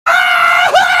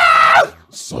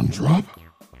Sundrop?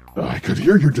 I could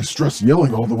hear your distress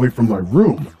yelling all the way from my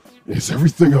room. Is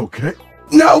everything okay?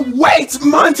 No, wait!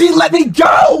 Monty, let me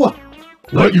go!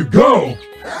 Let you go?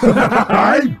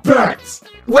 I bet!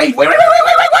 Wait,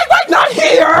 not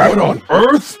here! What on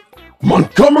earth?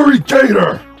 Montgomery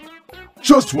Gator!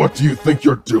 Just what do you think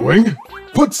you're doing?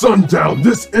 Put Sun down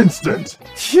this instant!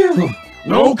 Phew.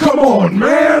 No, come on,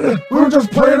 man! We were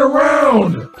just playing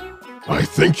around! I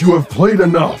think you have played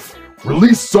enough.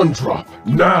 Release Sundrop,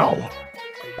 now!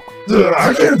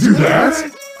 I can't do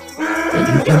that! And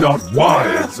you cannot.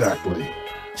 Why, exactly?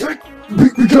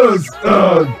 Because,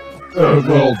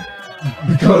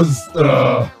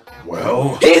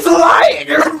 well... He's lying!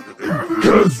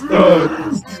 Because,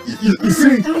 you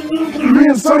see, me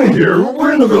and Sunny here,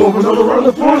 we're in the middle of another round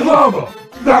of throwing lava!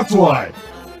 That's why!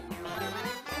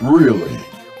 Really?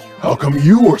 How come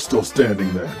you are still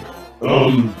standing then?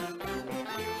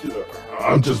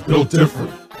 I'm just built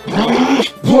different.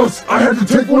 Plus, I had to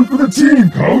take one for the team,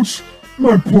 Coach!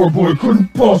 My poor boy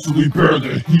couldn't possibly bear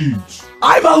the heat.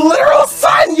 I'm a literal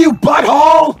son, you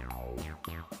butthole!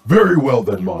 Very well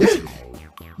then, Monty.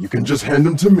 You can just hand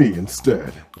him to me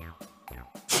instead.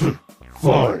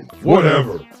 Fine,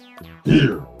 whatever.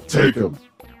 Here, take him.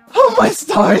 Oh my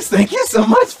stars, thank you so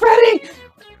much, Freddy!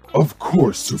 Of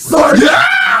course, Super.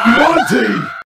 Monty!